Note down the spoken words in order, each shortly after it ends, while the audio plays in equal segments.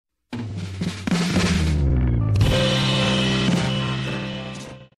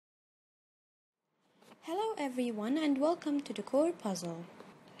everyone and welcome to Decor Puzzle.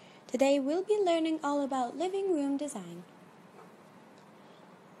 Today we'll be learning all about living room design.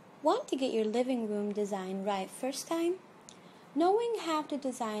 Want to get your living room design right first time? Knowing how to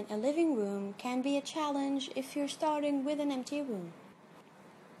design a living room can be a challenge if you're starting with an empty room.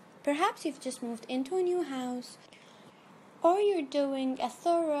 Perhaps you've just moved into a new house or you're doing a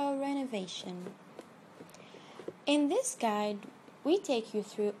thorough renovation. In this guide, we take you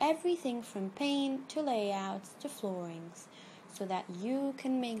through everything from paint to layouts to floorings so that you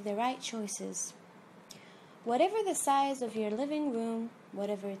can make the right choices. Whatever the size of your living room,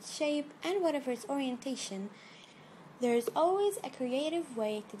 whatever its shape, and whatever its orientation, there is always a creative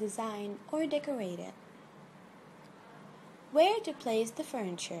way to design or decorate it. Where to place the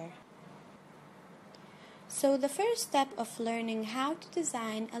furniture. So the first step of learning how to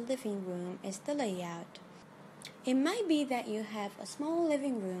design a living room is the layout. It might be that you have a small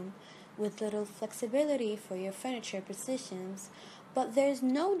living room with little flexibility for your furniture positions, but there's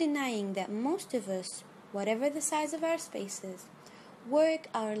no denying that most of us, whatever the size of our spaces, work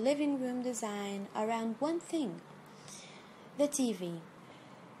our living room design around one thing, the TV.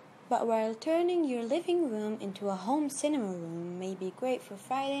 But while turning your living room into a home cinema room may be great for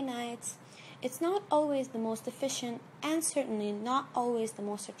Friday nights, it's not always the most efficient and certainly not always the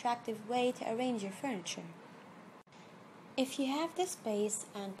most attractive way to arrange your furniture. If you have the space,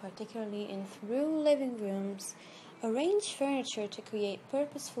 and particularly in through living rooms, arrange furniture to create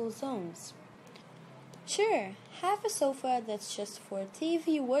purposeful zones. Sure, have a sofa that's just for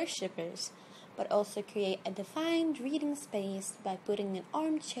TV worshippers, but also create a defined reading space by putting an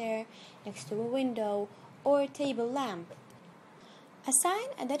armchair next to a window or a table lamp. Assign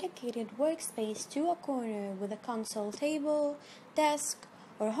a dedicated workspace to a corner with a console table, desk,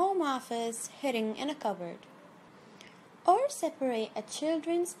 or home office hidden in a cupboard. Or separate a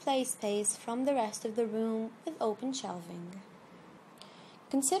children's play space from the rest of the room with open shelving.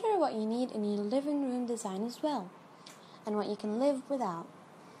 Consider what you need in your living room design as well, and what you can live without.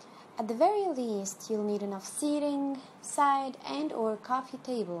 At the very least, you'll need enough seating, side and or coffee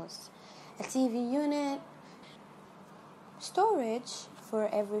tables, a TV unit, storage for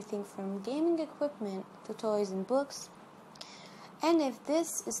everything from gaming equipment to toys and books, and if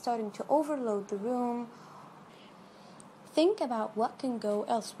this is starting to overload the room, think about what can go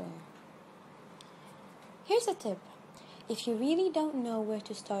elsewhere. Here's a tip. If you really don't know where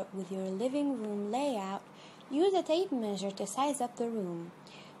to start with your living room layout, use a tape measure to size up the room.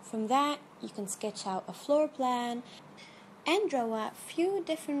 From that, you can sketch out a floor plan and draw out a few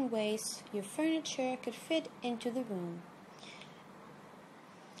different ways your furniture could fit into the room.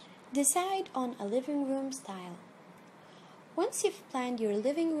 Decide on a living room style. Once you've planned your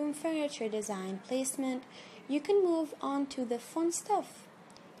living room furniture design placement, you can move on to the fun stuff,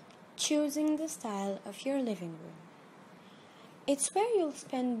 choosing the style of your living room. It's where you'll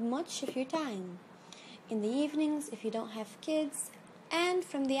spend much of your time, in the evenings if you don't have kids, and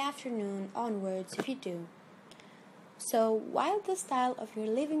from the afternoon onwards if you do. So while the style of your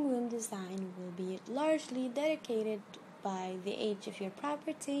living room design will be largely dedicated by the age of your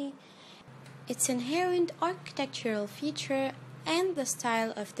property, its inherent architectural feature and the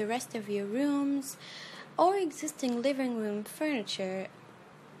style of the rest of your rooms or existing living room furniture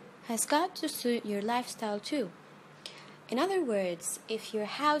has got to suit your lifestyle too. In other words, if your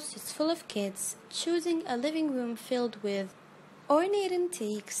house is full of kids, choosing a living room filled with ornate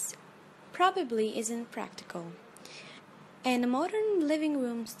antiques probably isn't practical, and a modern living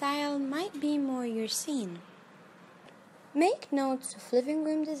room style might be more your scene. Make notes of living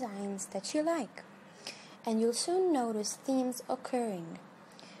room designs that you like, and you'll soon notice themes occurring,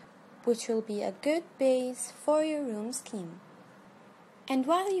 which will be a good base for your room scheme. And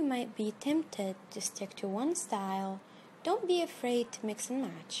while you might be tempted to stick to one style, don't be afraid to mix and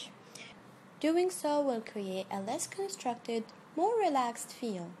match. Doing so will create a less constructed, more relaxed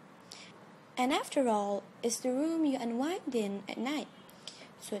feel. And after all, it's the room you unwind in at night,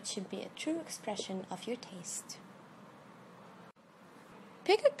 so it should be a true expression of your taste.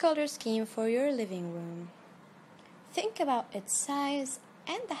 Pick a color scheme for your living room. Think about its size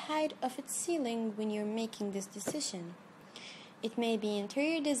and the height of its ceiling when you're making this decision. It may be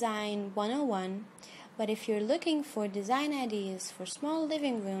interior design 101, but if you're looking for design ideas for small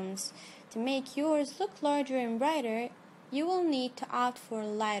living rooms to make yours look larger and brighter, you will need to opt for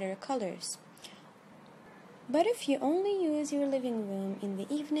lighter colors. But if you only use your living room in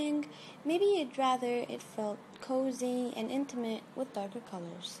the evening, maybe you'd rather it felt cozy and intimate with darker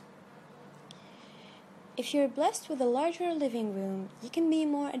colors. If you're blessed with a larger living room, you can be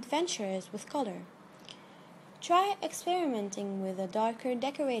more adventurous with color. Try experimenting with a darker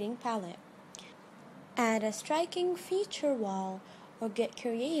decorating palette. Add a striking feature wall or get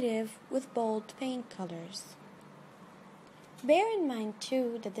creative with bold paint colors. Bear in mind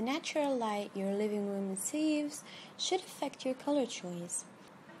too that the natural light your living room receives should affect your color choice.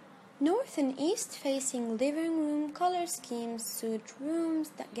 North and east facing living room color schemes suit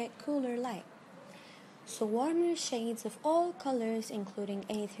rooms that get cooler light. So warmer shades of all colors, including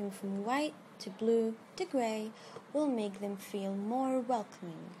anything from white to blue to gray, will make them feel more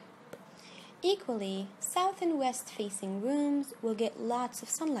welcoming. Equally, south and west facing rooms will get lots of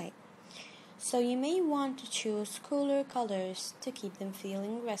sunlight, so you may want to choose cooler colors to keep them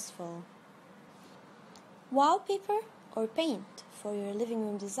feeling restful. Wallpaper or paint for your living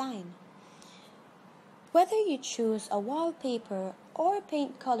room design. Whether you choose a wallpaper or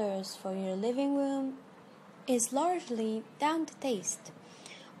paint colors for your living room is largely down to taste,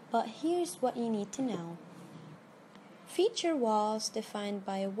 but here's what you need to know. Feature walls defined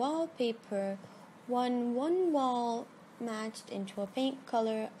by wallpaper when one wall matched into a paint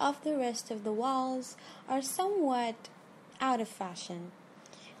color of the rest of the walls are somewhat out of fashion.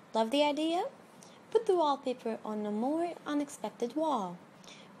 Love the idea? Put the wallpaper on a more unexpected wall,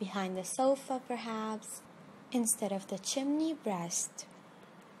 behind the sofa perhaps, instead of the chimney breast.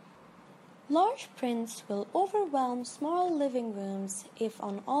 Large prints will overwhelm small living rooms if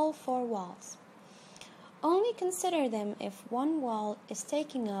on all four walls. Only consider them if one wall is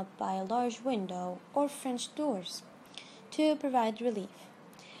taken up by a large window or French doors to provide relief.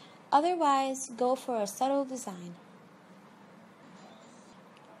 Otherwise, go for a subtle design.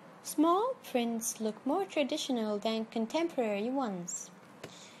 Small prints look more traditional than contemporary ones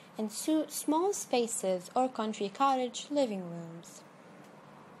and suit small spaces or country cottage living rooms.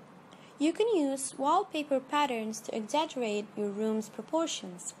 You can use wallpaper patterns to exaggerate your room's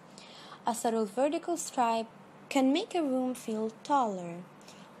proportions. A subtle vertical stripe can make a room feel taller.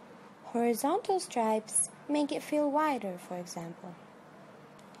 Horizontal stripes make it feel wider, for example.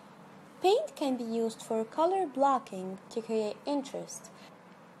 Paint can be used for color blocking to create interest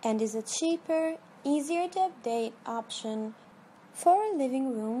and is a cheaper, easier to update option for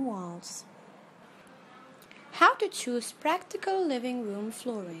living room walls. How to choose practical living room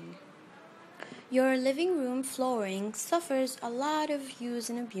flooring. Your living room flooring suffers a lot of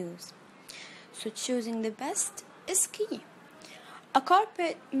use and abuse, so choosing the best is key. A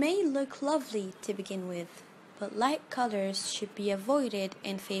carpet may look lovely to begin with, but light colors should be avoided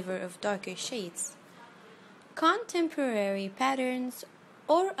in favor of darker shades. Contemporary patterns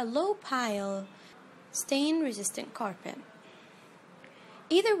or a low pile stain-resistant carpet.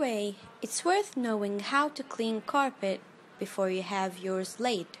 Either way, it's worth knowing how to clean carpet before you have yours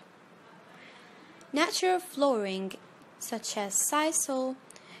laid. Natural flooring, such as sisal,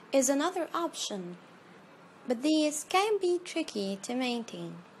 is another option, but these can be tricky to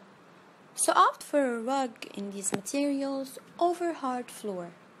maintain. So opt for a rug in these materials over hard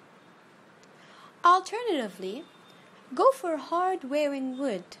floor. Alternatively, go for hard-wearing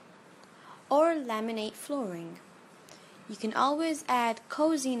wood or laminate flooring. You can always add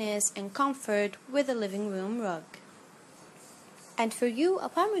coziness and comfort with a living room rug. And for you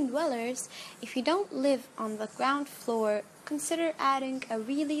apartment dwellers, if you don't live on the ground floor, consider adding a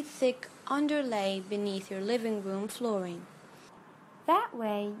really thick underlay beneath your living room flooring. That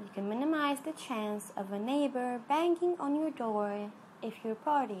way, you can minimize the chance of a neighbor banging on your door if you're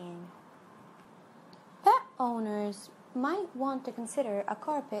partying. Pet owners might want to consider a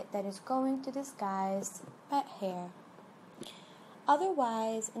carpet that is going to disguise pet hair.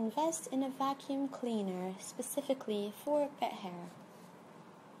 Otherwise, invest in a vacuum cleaner specifically for pet hair.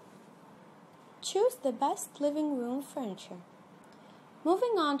 Choose the best living room furniture.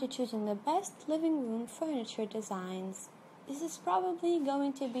 Moving on to choosing the best living room furniture designs, this is probably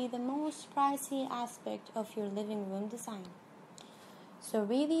going to be the most pricey aspect of your living room design. So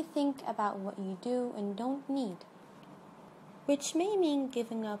really think about what you do and don't need, which may mean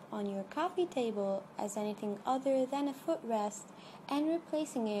giving up on your coffee table as anything other than a footrest and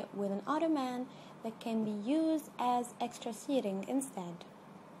replacing it with an ottoman that can be used as extra seating instead.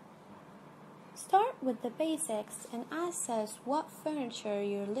 Start with the basics and assess what furniture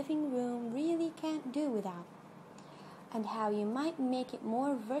your living room really can't do without, and how you might make it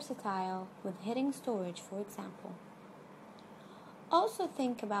more versatile with hidden storage, for example. Also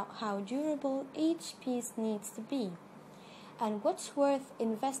think about how durable each piece needs to be, and what's worth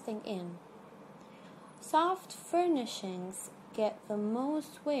investing in. Soft furnishings get the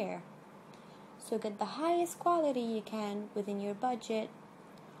most wear, so get the highest quality you can within your budget,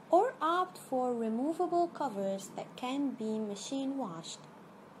 or opt for removable covers that can be machine washed.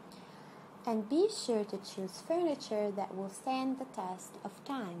 And be sure to choose furniture that will stand the test of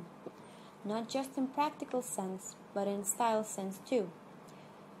time. not just in practical sense, but in style sense too.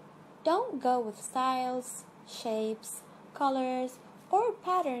 Don't go with styles, shapes, colors, or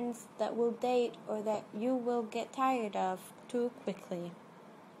patterns that will date or that you will get tired of too quickly.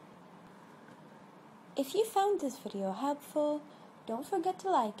 If you found this video helpful, don't forget to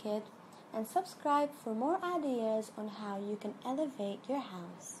like it and subscribe for more ideas on how you can elevate your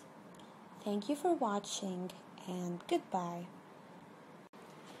house. Thank you for watching and goodbye.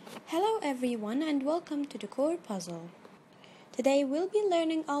 Hello everyone and welcome to Decor Puzzle. Today we'll be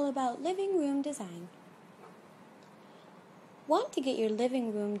learning all about living room design. Want to get your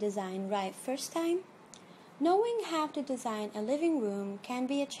living room design right first time? Knowing how to design a living room can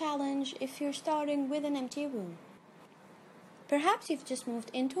be a challenge if you're starting with an empty room. Perhaps you've just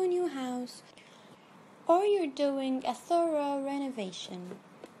moved into a new house or you're doing a thorough renovation.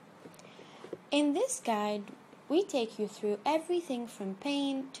 In this guide, we take you through everything from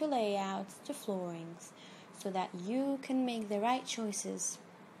paint to layouts to floorings so that you can make the right choices.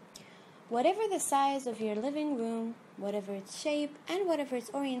 Whatever the size of your living room, whatever its shape, and whatever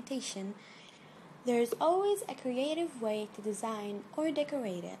its orientation, there's always a creative way to design or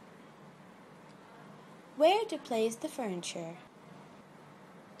decorate it. Where to place the furniture.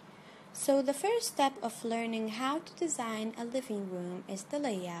 So the first step of learning how to design a living room is the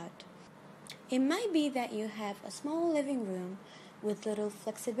layout. It might be that you have a small living room with little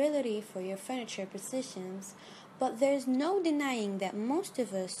flexibility for your furniture positions, but there's no denying that most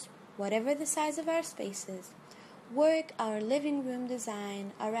of us, whatever the size of our spaces, work our living room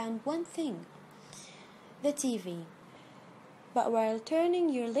design around one thing: the TV. But while turning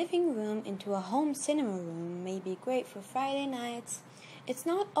your living room into a home cinema room may be great for Friday nights, it's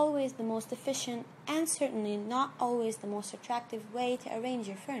not always the most efficient and certainly not always the most attractive way to arrange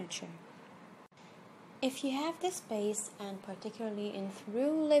your furniture. If you have the space, and particularly in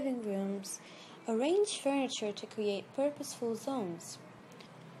through living rooms, arrange furniture to create purposeful zones.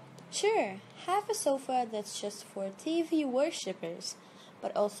 Sure, have a sofa that's just for TV worshippers,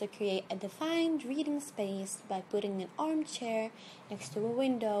 but also create a defined reading space by putting an armchair next to a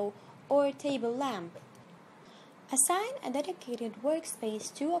window or a table lamp. Assign a dedicated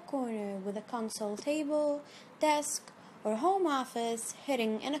workspace to a corner with a console table, desk, or home office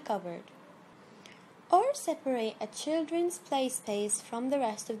hidden in a cupboard. Or separate a children's play space from the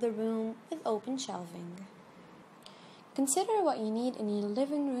rest of the room with open shelving. Consider what you need in your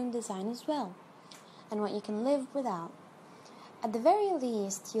living room design as well, and what you can live without. At the very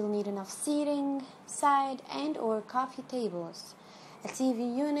least, you'll need enough seating, side and or coffee tables, a TV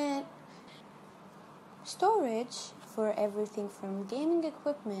unit, storage for everything from gaming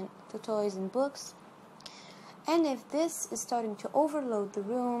equipment to toys and books, and if this is starting to overload the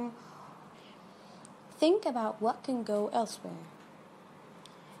room, think about what can go elsewhere.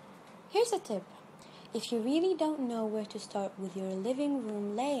 Here's a tip. If you really don't know where to start with your living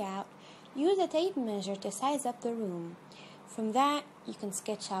room layout, use a tape measure to size up the room. From that, you can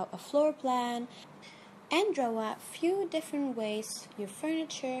sketch out a floor plan and draw out a few different ways your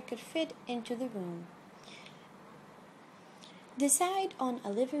furniture could fit into the room. Decide on a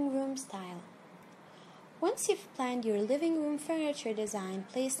living room style. Once you've planned your living room furniture design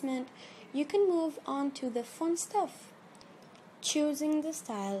placement, you can move on to the fun stuff, choosing the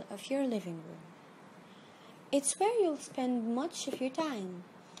style of your living room. It's where you'll spend much of your time,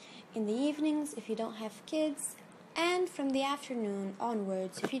 in the evenings if you don't have kids, and from the afternoon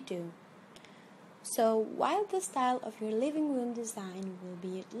onwards if you do. So while the style of your living room design will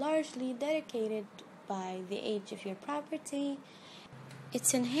be largely dedicated by the age of your property,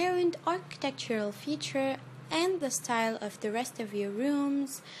 its inherent architectural feature and the style of the rest of your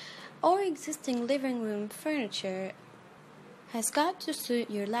rooms or existing living room furniture has got to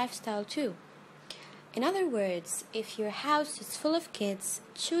suit your lifestyle too. In other words, if your house is full of kids,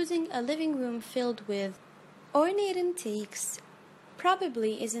 choosing a living room filled with ornate antiques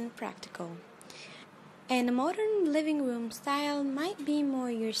probably isn't practical, and a modern living room style might be more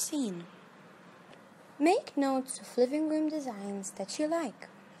your scene. Make notes of living room designs that you like,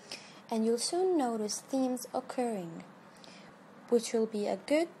 and you'll soon notice themes occurring, which will be a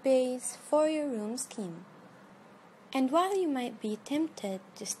good base for your room scheme. And while you might be tempted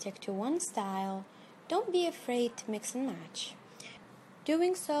to stick to one style, don't be afraid to mix and match.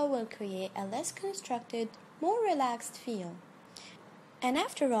 Doing so will create a less constructed, more relaxed feel. And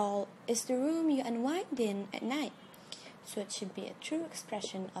after all, it's the room you unwind in at night, so it should be a true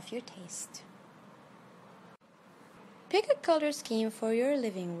expression of your taste. Pick a color scheme for your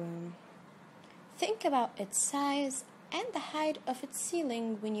living room. Think about its size and the height of its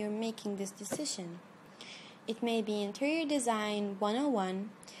ceiling when you're making this decision. It may be interior design 101,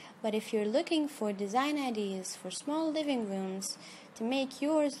 But if you're looking for design ideas for small living rooms to make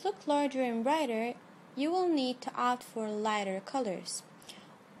yours look larger and brighter, you will need to opt for lighter colors.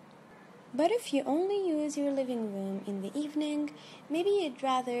 But if you only use your living room in the evening, maybe you'd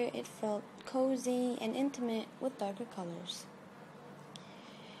rather it felt cozy and intimate with darker colors.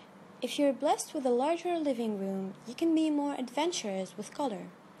 If you're blessed with a larger living room, you can be more adventurous with color.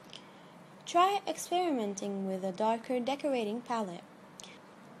 Try experimenting with a darker decorating palette.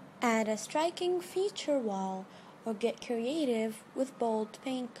 Add a striking feature wall or get creative with bold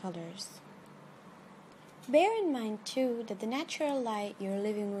paint colors. Bear in mind too that the natural light your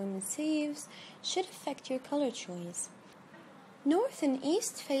living room receives should affect your color choice. North and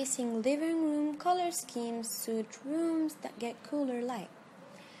east facing living room color schemes suit rooms that get cooler light.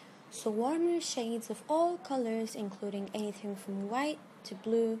 So warmer shades of all colors, including anything from white to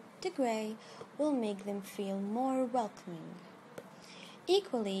blue to gray, will make them feel more welcoming.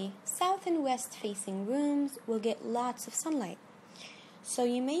 Equally, south and west facing rooms will get lots of sunlight, so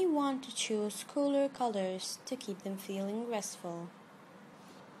you may want to choose cooler colors to keep them feeling restful.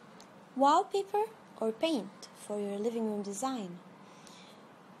 Wallpaper or paint for your living room design.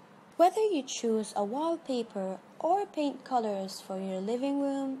 Whether you choose a wallpaper or paint colors for your living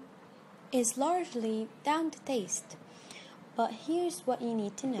room is largely down to taste, but here's what you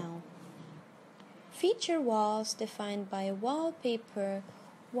need to know. Feature walls defined by a wallpaper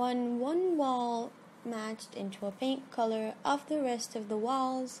one wall matched into a paint color of the rest of the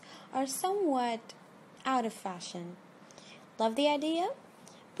walls are somewhat out of fashion. Love the idea?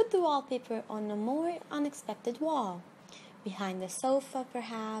 Put the wallpaper on a more unexpected wall, behind the sofa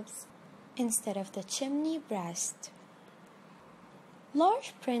perhaps, instead of the chimney breast.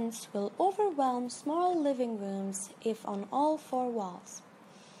 Large prints will overwhelm small living rooms if on all four walls.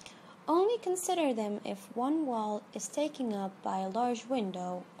 Only consider them if one wall is taken up by a large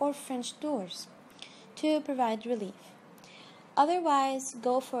window or French doors to provide relief. Otherwise,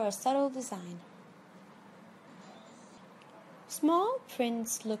 go for a subtle design. Small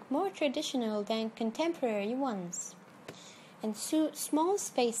prints look more traditional than contemporary ones and suit small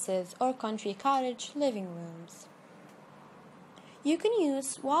spaces or country cottage living rooms. You can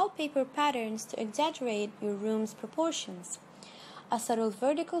use wallpaper patterns to exaggerate your room's proportions. A subtle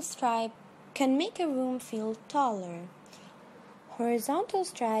vertical stripe can make a room feel taller. Horizontal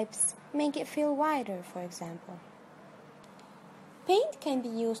stripes make it feel wider, for example. Paint can be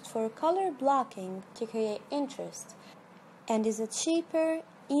used for color blocking to create interest and is a cheaper,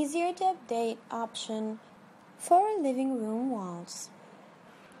 easier to update option for living room walls.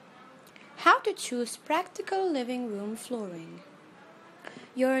 How to choose practical living room flooring.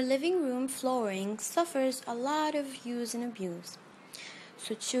 Your living room flooring suffers a lot of use and abuse,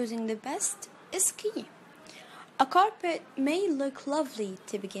 so choosing the best is key. A carpet may look lovely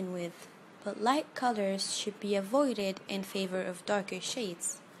to begin with, but light colors should be avoided in favor of darker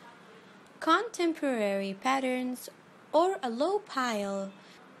shades. Contemporary patterns or a low pile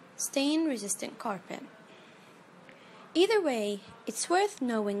stain-resistant carpet. Either way, it's worth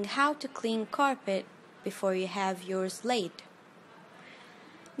knowing how to clean carpet before you have yours laid.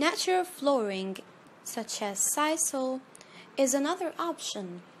 Natural flooring, such as sisal, is another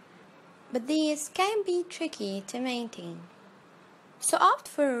option, but these can be tricky to maintain. So opt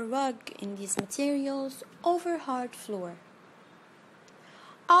for a rug in these materials over hard floor.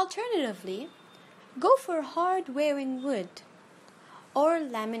 Alternatively, go for hard-wearing wood or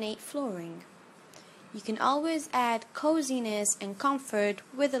laminate flooring. You can always add coziness and comfort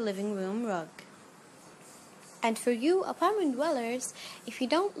with a living room rug. And for you apartment dwellers, if you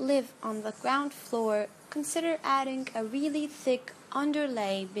don't live on the ground floor, consider adding a really thick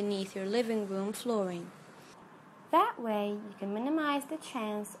underlay beneath your living room flooring. That way, you can minimize the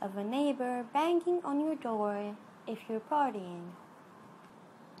chance of a neighbor banging on your door if you're partying.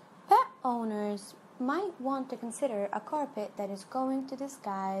 Pet owners might want to consider a carpet that is going to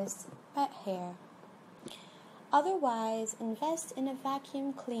disguise pet hair. Otherwise, invest in a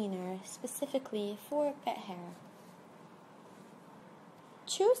vacuum cleaner specifically for pet hair.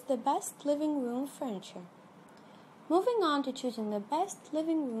 Choose the best living room furniture. Moving on to choosing the best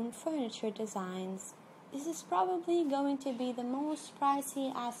living room furniture designs, this is probably going to be the most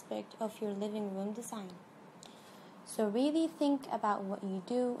pricey aspect of your living room design. So really think about what you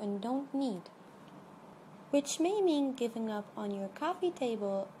do and don't need, which may mean giving up on your coffee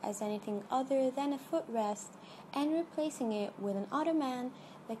table as anything other than a footrest and replacing it with an ottoman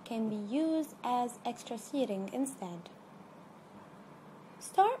that can be used as extra seating instead.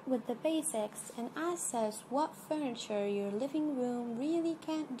 Start with the basics and assess what furniture your living room really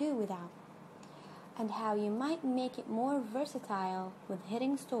can't do without. and how you might make it more versatile with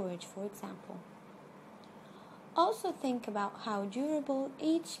hidden storage, for example. Also think about how durable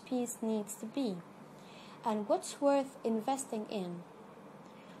each piece needs to be and what's worth investing in.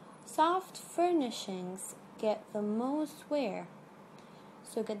 Soft furnishings get the most wear,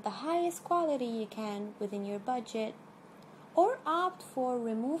 so get the highest quality you can within your budget, or opt for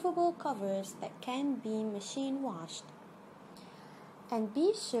removable covers that can be machine washed. And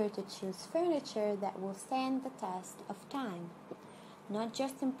be sure to choose furniture that will stand the test of time, not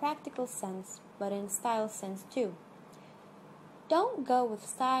just in practical sense, but in style sense too. Don't go with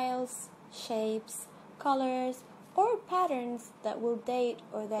styles, shapes, colors, or patterns that will date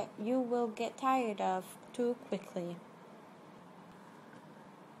or that you will get tired of too quickly.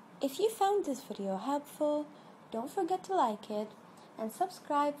 If you found this video helpful, don't forget to like it and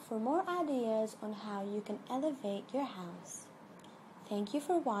subscribe for more ideas on how you can elevate your house. Thank you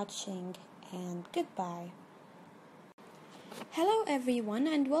for watching and goodbye. Hello everyone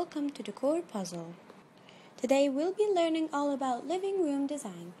and welcome to Decor Puzzle. Today we'll be learning all about living room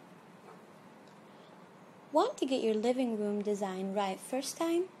design. Want to get your living room design right first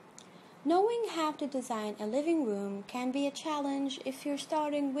time? Knowing how to design a living room can be a challenge if you're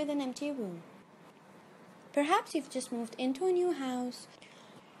starting with an empty room. Perhaps you've just moved into a new house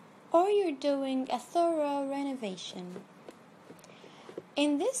or you're doing a thorough renovation.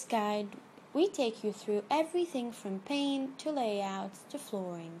 In this guide, we take you through everything from paint to layouts to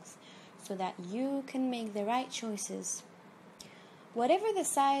floorings so that you can make the right choices. Whatever the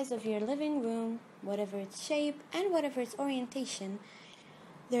size of your living room, whatever its shape, and whatever its orientation,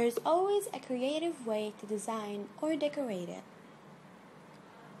 there is always a creative way to design or decorate it.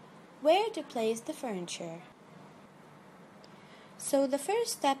 Where to place the furniture. So the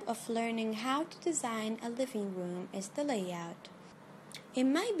first step of learning how to design a living room is the layout. It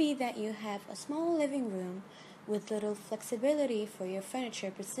might be that you have a small living room with little flexibility for your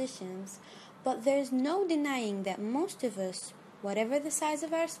furniture positions, but there's no denying that most of us, whatever the size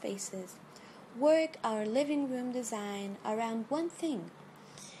of our spaces, work our living room design around one thing,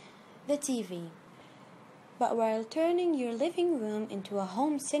 the TV. But while turning your living room into a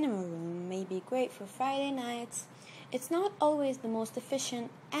home cinema room may be great for Friday nights, it's not always the most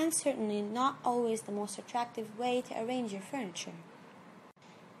efficient and certainly not always the most attractive way to arrange your furniture.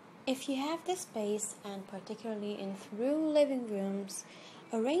 If you have the space, and particularly in through living rooms,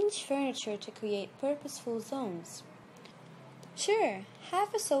 arrange furniture to create purposeful zones. Sure,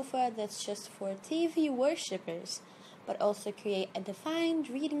 have a sofa that's just for TV worshippers, but also create a defined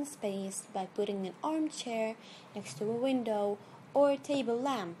reading space by putting an armchair next to a window or a table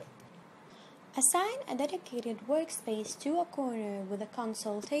lamp. Assign a dedicated workspace to a corner with a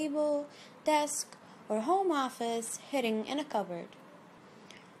console table, desk, or home office hidden in a cupboard.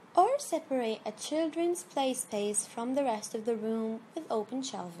 Or separate a children's play space from the rest of the room with open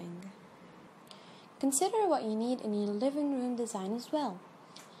shelving. Consider what you need in your living room design as well,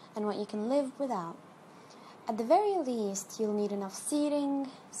 and what you can live without. At the very least, you'll need enough seating,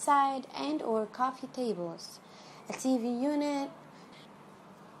 side and or coffee tables, a TV unit,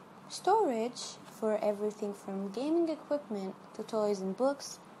 storage for everything from gaming equipment to toys and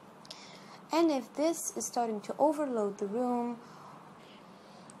books, and if this is starting to overload the room,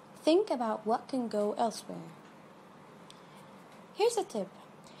 think about what can go elsewhere. Here's a tip.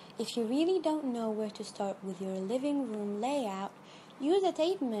 If you really don't know where to start with your living room layout, use a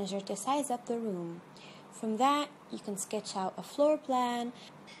tape measure to size up the room. From that, you can sketch out a floor plan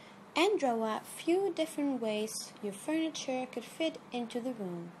and draw out a few different ways your furniture could fit into the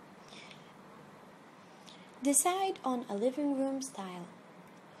room. Decide on a living room style.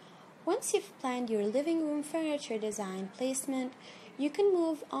 Once you've planned your living room furniture design placement, you can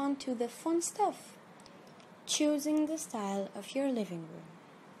move on to the fun stuff, choosing the style of your living room.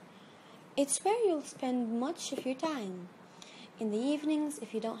 It's where you'll spend much of your time, in the evenings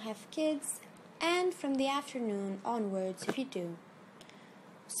if you don't have kids, and from the afternoon onwards if you do.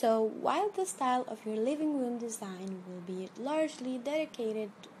 So while the style of your living room design will be largely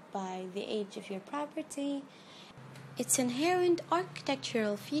dedicated by the age of your property, its inherent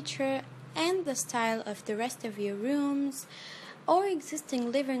architectural feature and the style of the rest of your rooms or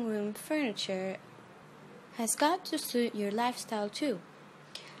existing living room furniture has got to suit your lifestyle too.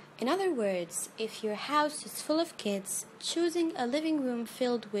 In other words, if your house is full of kids, choosing a living room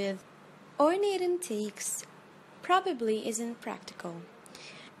filled with ornate antiques probably isn't practical,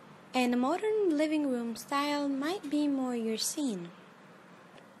 and a modern living room style might be more your scene.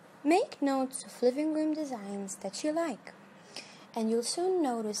 Make notes of living room designs that you like, and you'll soon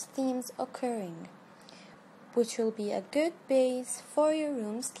notice themes occurring, which will be a good base for your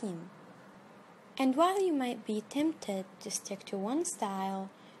room scheme. And while you might be tempted to stick to one style,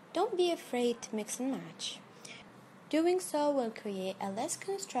 don't be afraid to mix and match. Doing so will create a less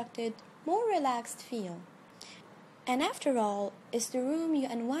constructed, more relaxed feel. And after all, it's the room you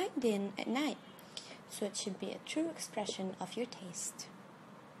unwind in at night, so it should be a true expression of your taste.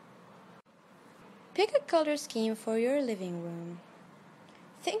 Pick a color scheme for your living room.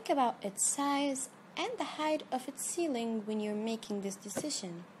 Think about its size and the height of its ceiling when you're making this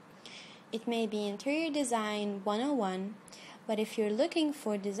decision. It may be interior design 101, but if you're looking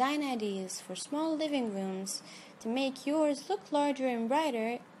for design ideas for small living rooms to make yours look larger and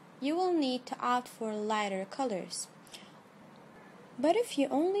brighter, you will need to opt for lighter colors. But if you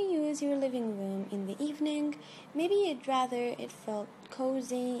only use your living room in the evening, maybe you'd rather it felt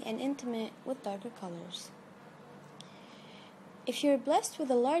cozy and intimate with darker colors. If you're blessed with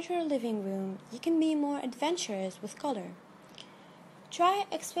a larger living room, you can be more adventurous with color. Try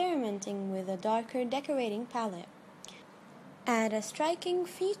experimenting with a darker decorating palette. Add a striking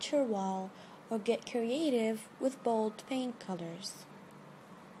feature wall or get creative with bold paint colors.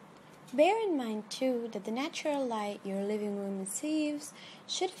 Bear in mind too that the natural light your living room receives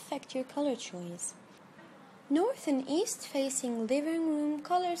should affect your color choice. North and east facing living room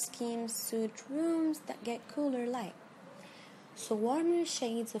color schemes suit rooms that get cooler light. So warmer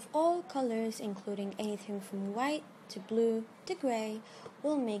shades of all colors, including anything from white to blue to gray,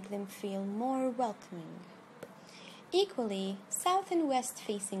 will make them feel more welcoming. Equally, south and west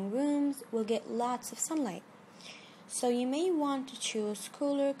facing rooms will get lots of sunlight, so you may want to choose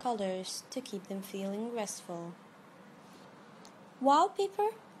cooler colors to keep them feeling restful.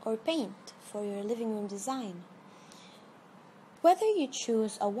 Wallpaper or paint for your living room design. Whether you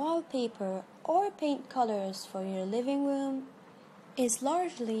choose a wallpaper or paint colors for your living room is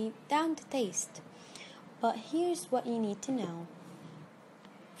largely down to taste. But here's what you need to know.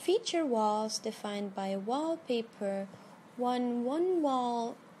 Feature walls defined by wallpaper when one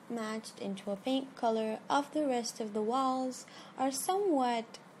wall matched into a paint color of the rest of the walls are somewhat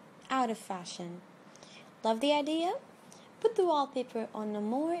out of fashion. Love the idea? Put the wallpaper on a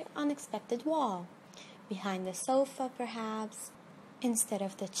more unexpected wall, behind the sofa perhaps, instead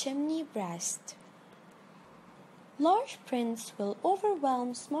of the chimney breast. Large prints will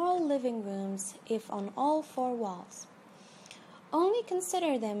overwhelm small living rooms if on all four walls. Only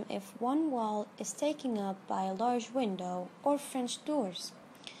consider them if one wall is taken up by a large window or French doors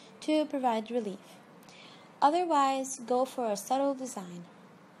to provide relief. Otherwise, go for a subtle design.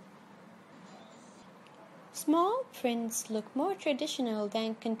 Small prints look more traditional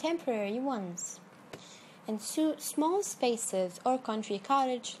than contemporary ones and suit small spaces or country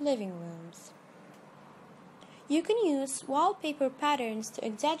cottage living rooms. You can use wallpaper patterns to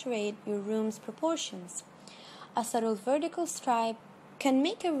exaggerate your room's proportions. A subtle vertical stripe can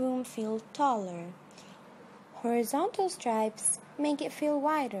make a room feel taller. Horizontal stripes make it feel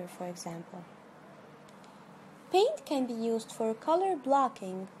wider, for example. Paint can be used for color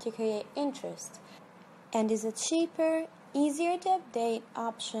blocking to create interest and is a cheaper, easier to update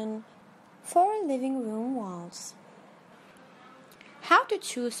option for living room walls. How to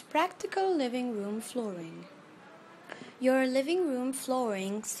choose practical living room flooring. Your living room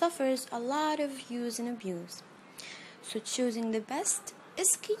flooring suffers a lot of use and abuse, so choosing the best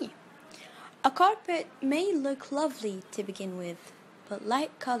is key. A carpet may look lovely to begin with, but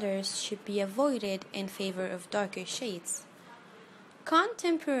light colors should be avoided in favor of darker shades.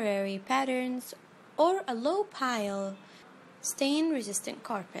 Contemporary patterns or a low pile stain-resistant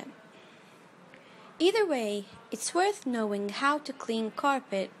carpet. Either way, it's worth knowing how to clean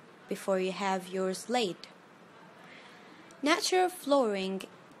carpet before you have yours laid. Natural flooring,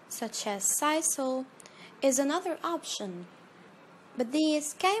 such as sisal, is another option, but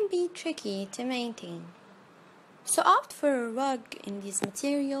these can be tricky to maintain. So opt for a rug in these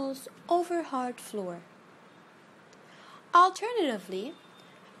materials over hard floor. Alternatively,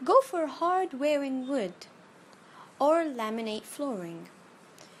 go for hard-wearing wood or laminate flooring.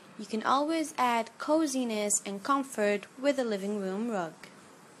 You can always add coziness and comfort with a living room rug.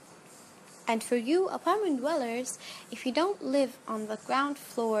 And for you apartment dwellers, if you don't live on the ground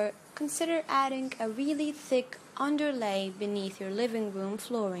floor, consider adding a really thick underlay beneath your living room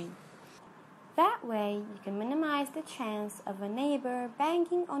flooring. That way, you can minimize the chance of a neighbor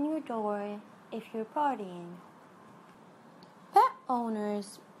banging on your door if you're partying. Pet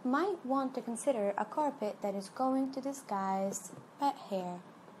owners might want to consider a carpet that is going to disguise pet hair.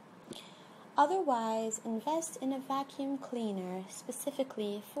 Otherwise, invest in a vacuum cleaner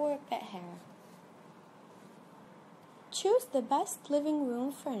specifically for pet hair. Choose the best living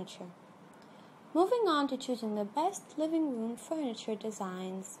room furniture. Moving on to choosing the best living room furniture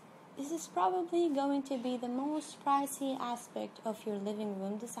designs this is probably going to be the most pricey aspect of your living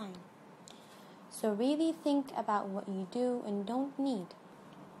room design. So really think about what you do and don't need,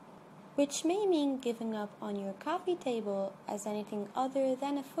 which may mean giving up on your coffee table as anything other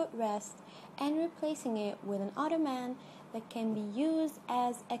than a footrest and replacing it with an ottoman that can be used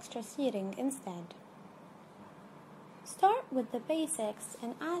as extra seating instead. Start with the basics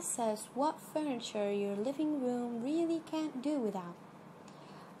and assess what furniture your living room really can't do without,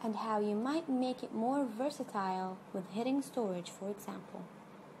 and how you might make it more versatile with hidden storage, for example.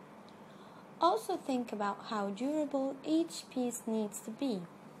 Also think about how durable each piece needs to be,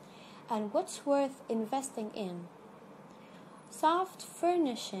 and what's worth investing in. Soft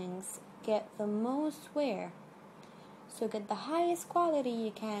furnishings get the most wear, so get the highest quality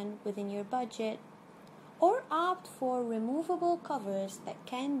you can within your budget, or opt for removable covers that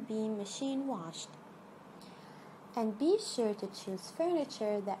can be machine washed. And be sure to choose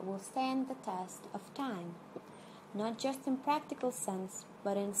furniture that will stand the test of time, not just in practical sense,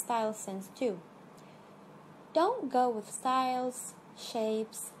 but in style sense too. Don't go with styles,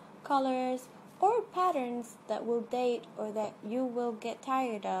 shapes, colors, or patterns that will date or that you will get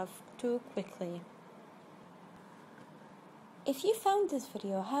tired of too quickly. If you found this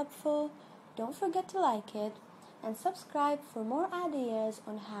video helpful, don't forget to like it and subscribe for more ideas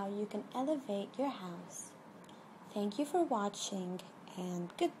on how you can elevate your house. Thank you for watching, and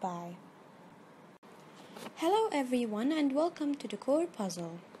goodbye. Hello everyone, and welcome to Decor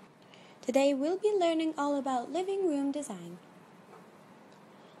Puzzle. Today we'll be learning all about living room design.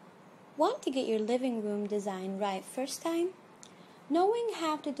 Want to get your living room design right first time? Knowing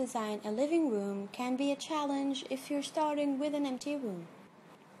how to design a living room can be a challenge if you're starting with an empty room.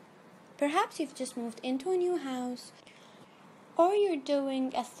 Perhaps you've just moved into a new house, or you're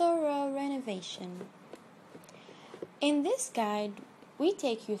doing a thorough renovation. In this guide, we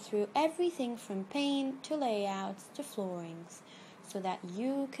take you through everything from paint to layouts to floorings, so that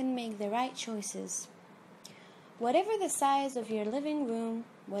you can make the right choices. Whatever the size of your living room,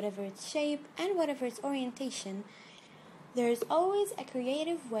 whatever its shape, and whatever its orientation, there is always a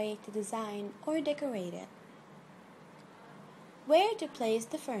creative way to design or decorate it. Where to place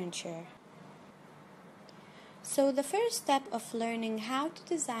the furniture. So the first step of learning how to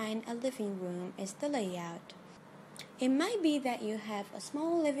design a living room is the layout. It might be that you have a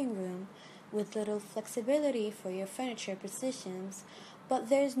small living room with little flexibility for your furniture positions, but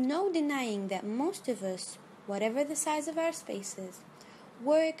there's no denying that most of us, whatever the size of our spaces,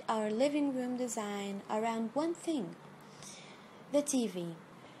 work our living room design around one thing: the TV.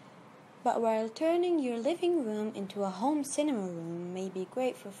 But while turning your living room into a home cinema room may be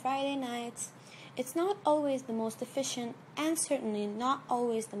great for Friday nights, it's not always the most efficient and certainly not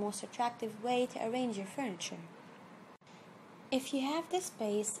always the most attractive way to arrange your furniture. If you have the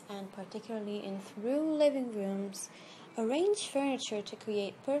space, and particularly in through living rooms, arrange furniture to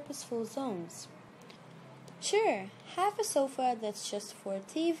create purposeful zones. Sure, have a sofa that's just for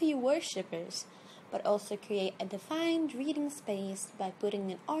TV worshippers, but also create a defined reading space by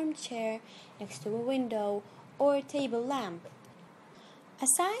putting an armchair next to a window or a table lamp.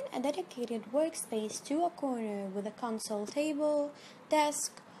 Assign a dedicated workspace to a corner with a console table,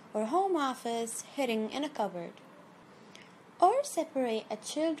 desk, or home office hidden in a cupboard. Or separate a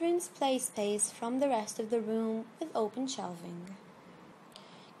children's play space from the rest of the room with open shelving.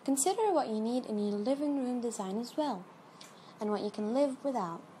 Consider what you need in your living room design as well, and what you can live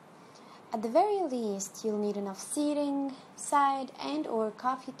without. At the very least, you'll need enough seating, side and or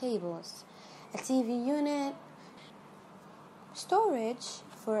coffee tables, a TV unit, storage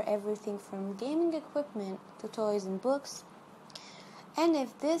for everything from gaming equipment to toys and books, and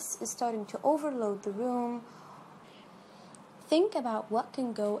if this is starting to overload the room, think about what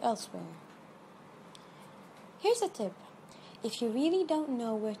can go elsewhere. Here's a tip. If you really don't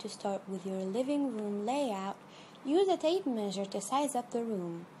know where to start with your living room layout, use a tape measure to size up the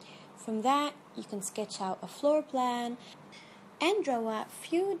room. From that, you can sketch out a floor plan and draw out a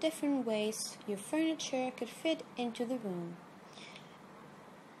few different ways your furniture could fit into the room.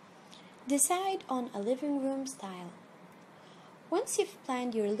 Decide on a living room style. Once you've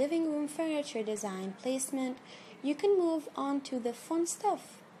planned your living room furniture design placement, you can move on to the fun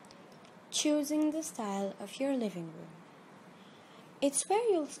stuff, choosing the style of your living room. It's where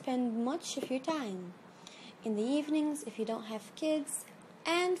you'll spend much of your time, in the evenings if you don't have kids,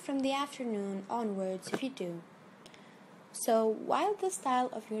 and from the afternoon onwards if you do. So while the style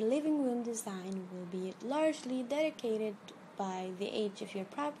of your living room design will be largely dedicated by the age of your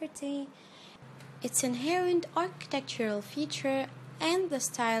property, its inherent architectural feature and the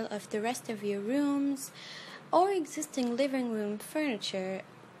style of the rest of your rooms or existing living room furniture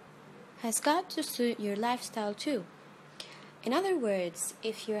has got to suit your lifestyle too. In other words,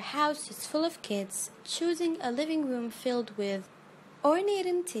 if your house is full of kids, choosing a living room filled with ornate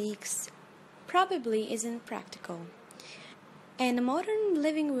antiques probably isn't practical, and a modern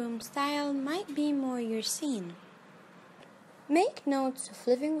living room style might be more your scene. Make notes of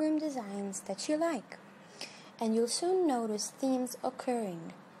living room designs that you like, and you'll soon notice themes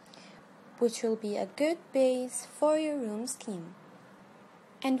occurring, which will be a good base for your room scheme.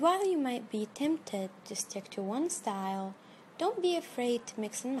 And while you might be tempted to stick to one style, don't be afraid to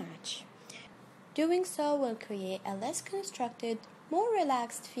mix and match. Doing so will create a less constructed, more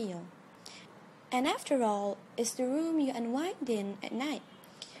relaxed feel. And after all, it's the room you unwind in at night,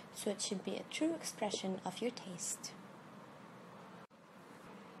 so it should be a true expression of your taste.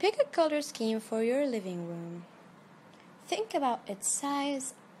 Pick a color scheme for your living room. Think about its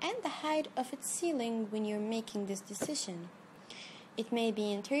size and the height of its ceiling when you're making this decision. It may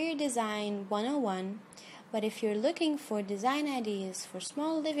be interior design 101, but if you're looking for design ideas for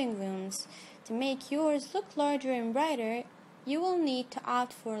small living rooms to make yours look larger and brighter, you will need to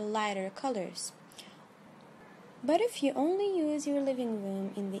opt for lighter colors. But if you only use your living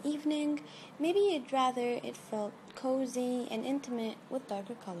room in the evening, maybe you'd rather it felt cozy and intimate with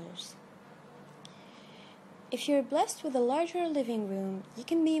darker colors. If you're blessed with a larger living room, you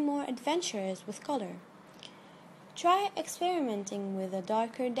can be more adventurous with color. Try experimenting with a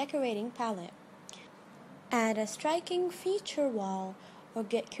darker decorating palette. Add a striking feature wall or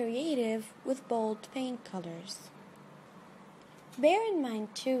get creative with bold paint colors. Bear in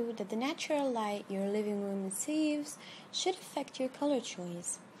mind too that the natural light your living room receives should affect your color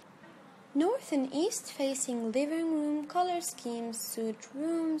choice. North and east facing living room color schemes suit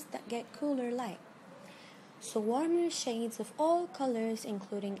rooms that get cooler light. So warmer shades of all colors,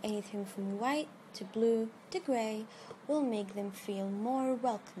 including anything from white to blue to gray, will make them feel more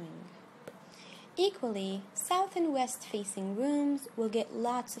welcoming. Equally, south and west facing rooms will get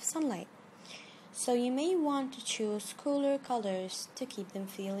lots of sunlight, so you may want to choose cooler colors to keep them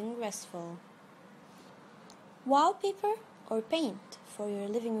feeling restful. Wallpaper or paint for your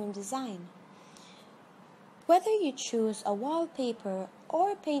living room design. Whether you choose a wallpaper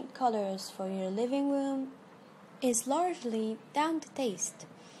or paint colors for your living room is largely down to taste,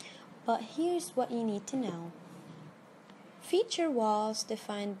 but here's what you need to know. Feature walls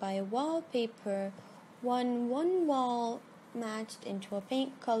defined by a wallpaper one wall matched into a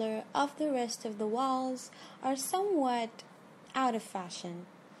paint color of the rest of the walls are somewhat out of fashion.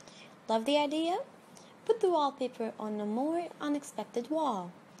 Love the idea? Put the wallpaper on a more unexpected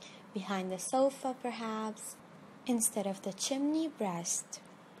wall, behind the sofa perhaps, instead of the chimney breast.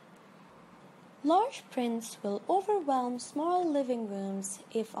 Large prints will overwhelm small living rooms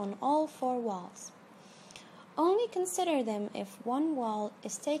if on all four walls. Only consider them if one wall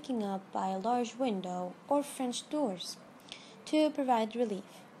is taken up by a large window or French doors to provide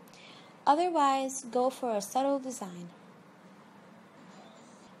relief. Otherwise, go for a subtle design.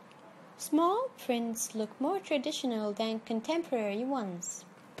 Small prints look more traditional than contemporary ones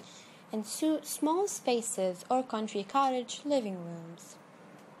and suit small spaces or country cottage living rooms.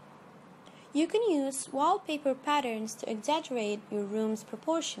 You can use wallpaper patterns to exaggerate your room's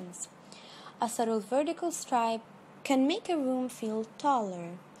proportions. A subtle vertical stripe can make a room feel taller.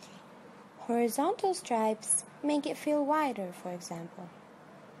 Horizontal stripes make it feel wider, for example.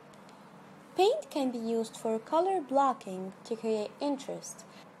 Paint can be used for color blocking to create interest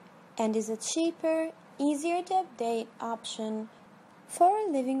and is a cheaper, easier to update option for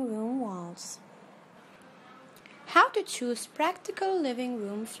living room walls. How to choose practical living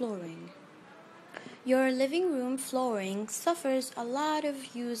room flooring. Your living room flooring suffers a lot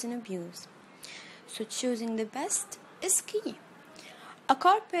of use and abuse, so choosing the best is key. A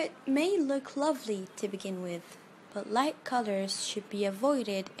carpet may look lovely to begin with, but light colors should be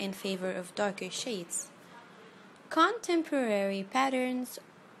avoided in favor of darker shades. Contemporary patterns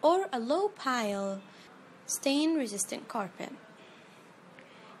or a low pile stain-resistant carpet.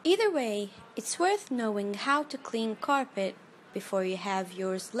 Either way, it's worth knowing how to clean carpet before you have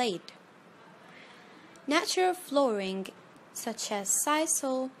yours laid. Natural flooring, such as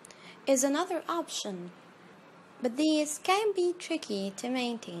sisal, is another option, but these can be tricky to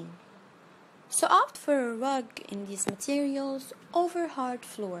maintain. So opt for a rug in these materials over hard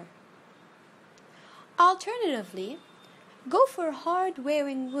floor. Alternatively, go for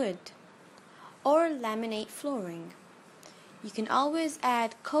hard-wearing wood or laminate flooring. You can always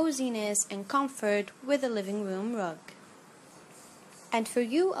add coziness and comfort with a living room rug. And for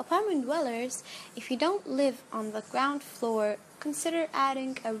you apartment dwellers, if you don't live on the ground floor, consider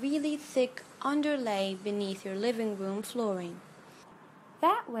adding a really thick underlay beneath your living room flooring.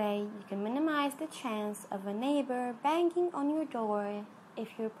 That way, you can minimize the chance of a neighbor banging on your door if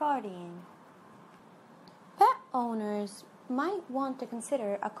you're partying. Pet owners might want to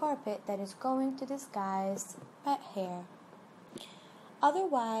consider a carpet that is going to disguise pet hair.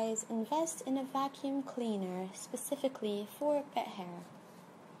 Otherwise, invest in a vacuum cleaner specifically for pet hair.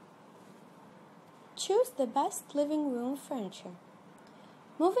 Choose the best living room furniture.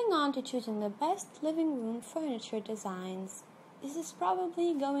 Moving on to choosing the best living room furniture designs, this is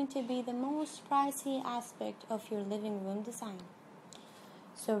probably going to be the most pricey aspect of your living room design.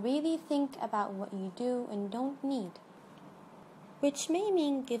 So really think about what you do and don't need, which may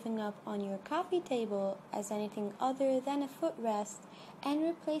mean giving up on your coffee table as anything other than a footrest and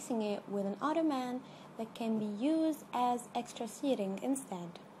replacing it with an ottoman that can be used as extra seating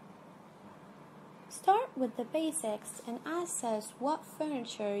instead. Start with the basics and assess what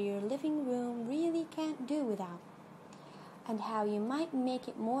furniture your living room really can't do without, and how you might make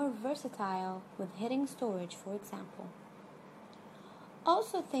it more versatile with hidden storage, for example.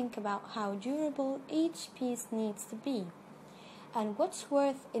 Also think about how durable each piece needs to be, and what's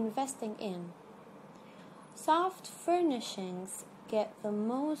worth investing in. Soft furnishings get the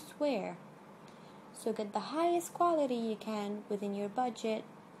most wear, so get the highest quality you can within your budget,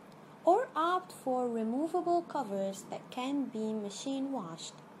 or opt for removable covers that can be machine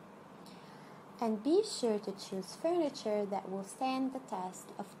washed. And be sure to choose furniture that will stand the test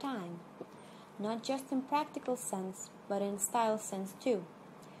of time, not just in practical sense, but in style sense too.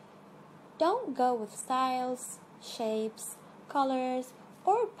 Don't go with styles, shapes, colors,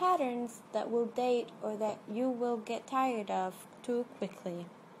 or patterns that will date or that you will get tired of too quickly.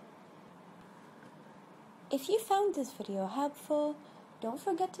 If you found this video helpful, don't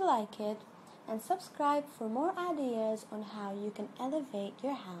forget to like it and subscribe for more ideas on how you can elevate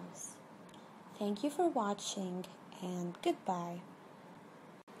your house. Thank you for watching, and goodbye.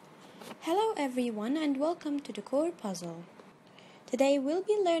 Hello everyone, and welcome to Decor Puzzle. Today we'll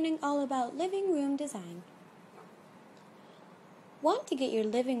be learning all about living room design. Want to get your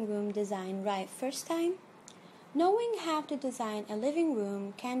living room design right first time? Knowing how to design a living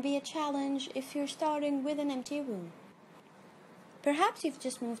room can be a challenge if you're starting with an empty room. Perhaps you've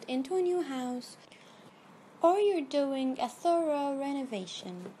just moved into a new house, or you're doing a thorough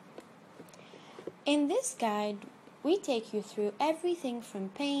renovation. In this guide, we take you through everything from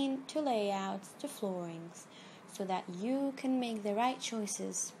paint to layouts to floorings, so that you can make the right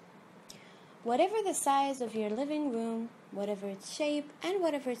choices. Whatever the size of your living room, whatever its shape, and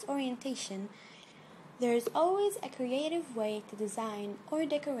whatever its orientation, there is always a creative way to design or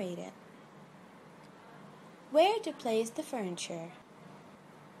decorate it. Where to place the furniture.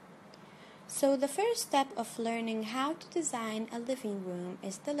 So the first step of learning how to design a living room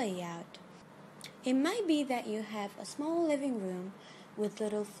is the layout. It might be that you have a small living room with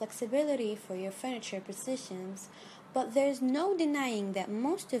little flexibility for your furniture positions, but there's no denying that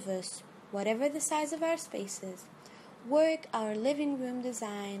most of us, whatever the size of our spaces, work our living room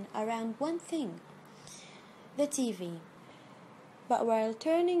design around one thing: the TV. But while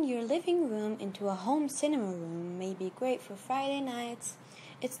turning your living room into a home cinema room may be great for Friday nights,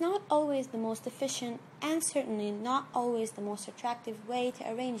 it's not always the most efficient and certainly not always the most attractive way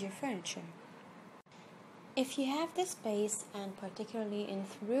to arrange your furniture. If you have the space, and particularly in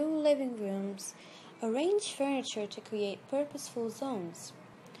through living rooms, arrange furniture to create purposeful zones.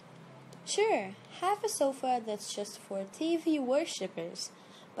 Sure, have a sofa that's just for TV worshippers,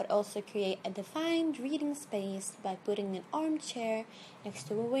 but also create a defined reading space by putting an armchair next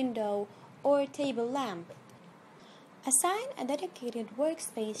to a window or a table lamp. Assign a dedicated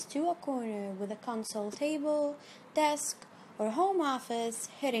workspace to a corner with a console table, desk, or home office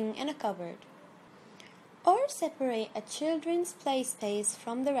hidden in a cupboard. Or separate a children's play space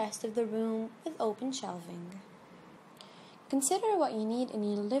from the rest of the room with open shelving. Consider what you need in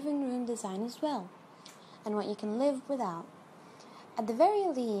your living room design as well, and what you can live without. At the very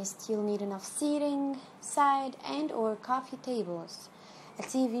least, you'll need enough seating, side and or coffee tables, a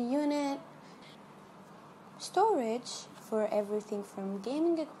TV unit, storage for everything from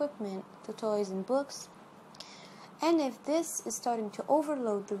gaming equipment to toys and books, and if this is starting to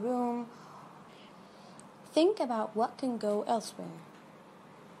overload the room, think about what can go elsewhere.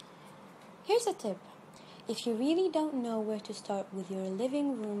 Here's a tip. If you really don't know where to start with your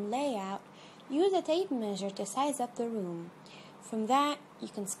living room layout, use a tape measure to size up the room. From that, you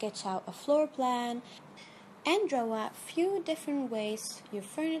can sketch out a floor plan and draw out a few different ways your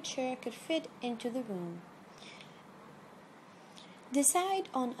furniture could fit into the room. Decide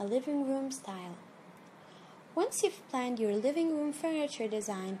on a living room style. Once you've planned your living room furniture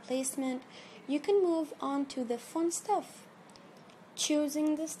design placement, you can move on to the fun stuff.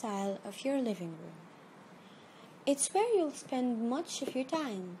 Choosing the style of your living room. It's where you'll spend much of your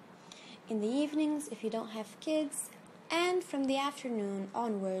time. In the evenings if you don't have kids, and from the afternoon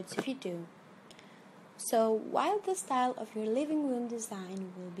onwards if you do. So while the style of your living room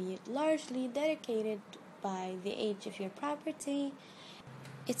design will be largely dedicated by the age of your property,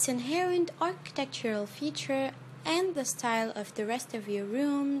 its inherent architectural feature and the style of the rest of your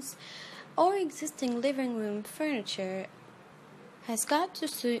rooms or existing living room furniture has got to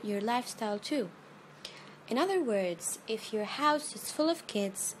suit your lifestyle too. In other words, if your house is full of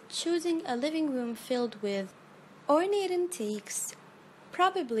kids, choosing a living room filled with ornate antiques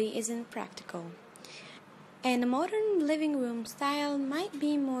probably isn't practical, and a modern living room style might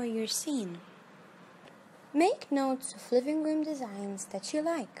be more your scene. Make notes of living room designs that you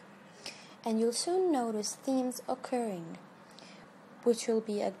like, and you'll soon notice themes occurring, which will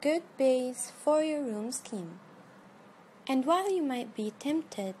be a good base for your room scheme. And while you might be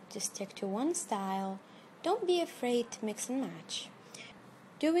tempted to stick to one style, don't be afraid to mix and match.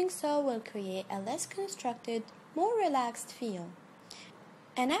 Doing so will create a less constructed, more relaxed feel.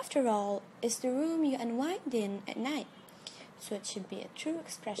 And after all, it's the room you unwind in at night, so it should be a true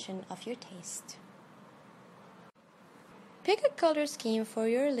expression of your taste. Pick a color scheme for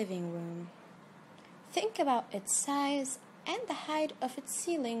your living room. Think about its size and the height of its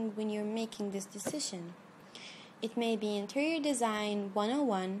ceiling when you're making this decision. It may be interior design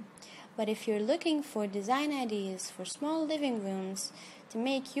 101, but if you're looking for design ideas for small living rooms to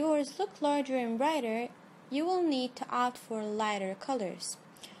make yours look larger and brighter, you will need to opt for lighter colors.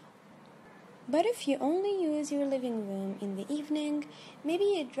 But if you only use your living room in the evening, maybe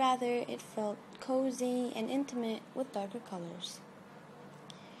you'd rather it felt cozy and intimate with darker colors.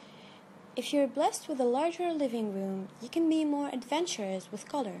 If you're blessed with a larger living room, you can be more adventurous with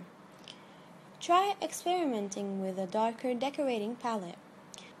color. Try experimenting with a darker decorating palette.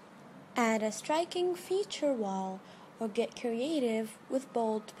 Add a striking feature wall or get creative with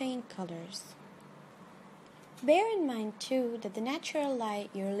bold paint colors. Bear in mind too that the natural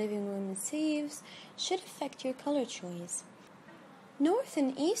light your living room receives should affect your color choice. North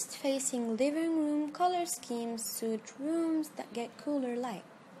and east facing living room color schemes suit rooms that get cooler light.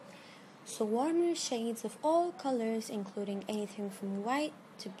 So warmer shades of all colors, including anything from white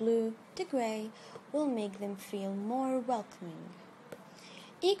to blue to gray, will make them feel more welcoming.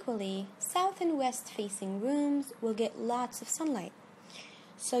 Equally, south and west facing rooms will get lots of sunlight,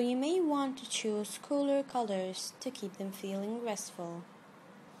 so you may want to choose cooler colors to keep them feeling restful.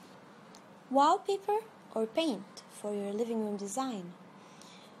 Wallpaper or paint for your living room design.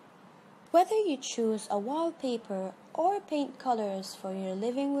 Whether you choose a wallpaper or paint colors for your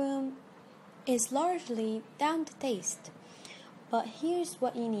living room is largely down to taste, but here's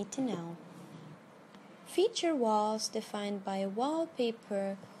what you need to know. Feature walls defined by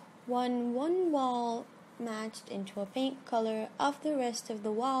wallpaper, one wall matched into a paint color of the rest of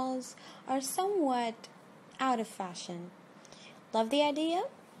the walls, are somewhat out of fashion. Love the idea?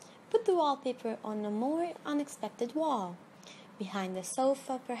 Put the wallpaper on a more unexpected wall, behind the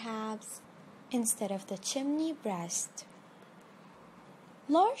sofa perhaps, instead of the chimney breast.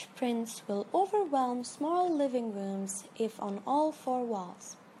 Large prints will overwhelm small living rooms if on all four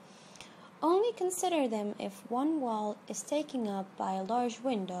walls. Only consider them if one wall is taken up by a large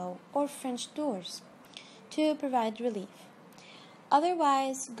window or French doors to provide relief.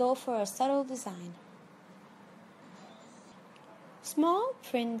 Otherwise, go for a subtle design. Small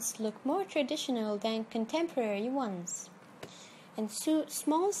prints look more traditional than contemporary ones and suit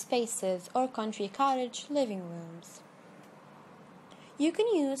small spaces or country cottage living rooms. You can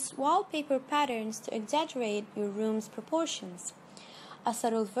use wallpaper patterns to exaggerate your room's proportions. A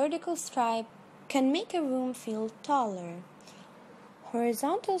subtle vertical stripe can make a room feel taller.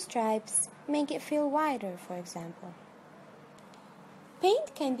 Horizontal stripes make it feel wider, for example.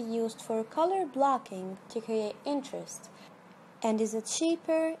 Paint can be used for color blocking to create interest and is a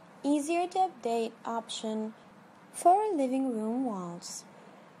cheaper, easier to update option for living room walls.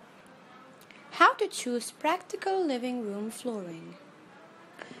 How to choose practical living room flooring.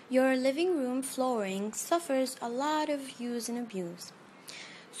 Your living room flooring suffers a lot of use and abuse,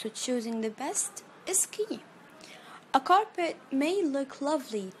 so choosing the best is key. A carpet may look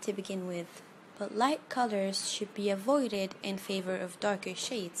lovely to begin with, but light colors should be avoided in favor of darker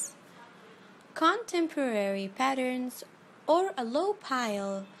shades. Contemporary patterns or a low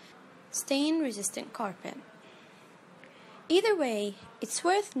pile stain-resistant carpet. Either way, it's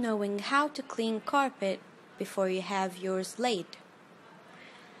worth knowing how to clean carpet before you have yours laid.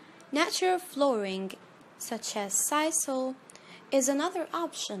 Natural flooring, such as sisal, is another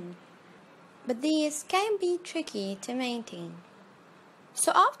option, but these can be tricky to maintain.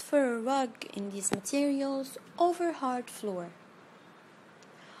 So opt for a rug in these materials over hard floor.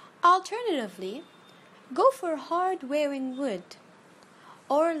 Alternatively, go for hard-wearing wood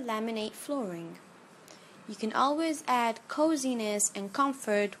or laminate flooring. You can always add coziness and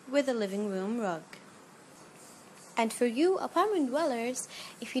comfort with a living room rug. And for you apartment dwellers,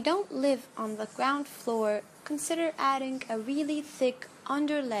 if you don't live on the ground floor, consider adding a really thick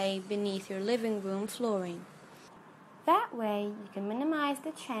underlay beneath your living room flooring. That way, you can minimize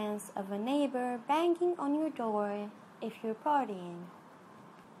the chance of a neighbor banging on your door if you're partying.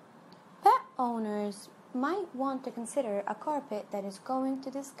 Pet owners might want to consider a carpet that is going to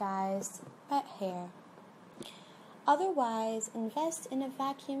disguise pet hair. Otherwise, invest in a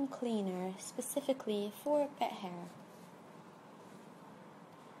vacuum cleaner specifically for pet hair.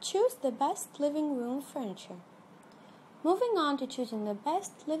 Choose the best living room furniture. Moving on to choosing the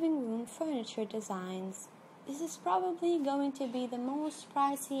best living room furniture designs, this is probably going to be the most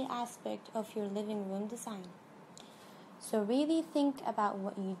pricey aspect of your living room design. So really think about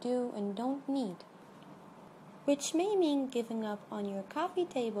what you do and don't need, which may mean giving up on your coffee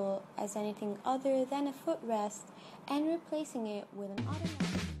table as anything other than a footrest and replacing it with an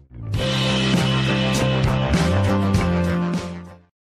automatic.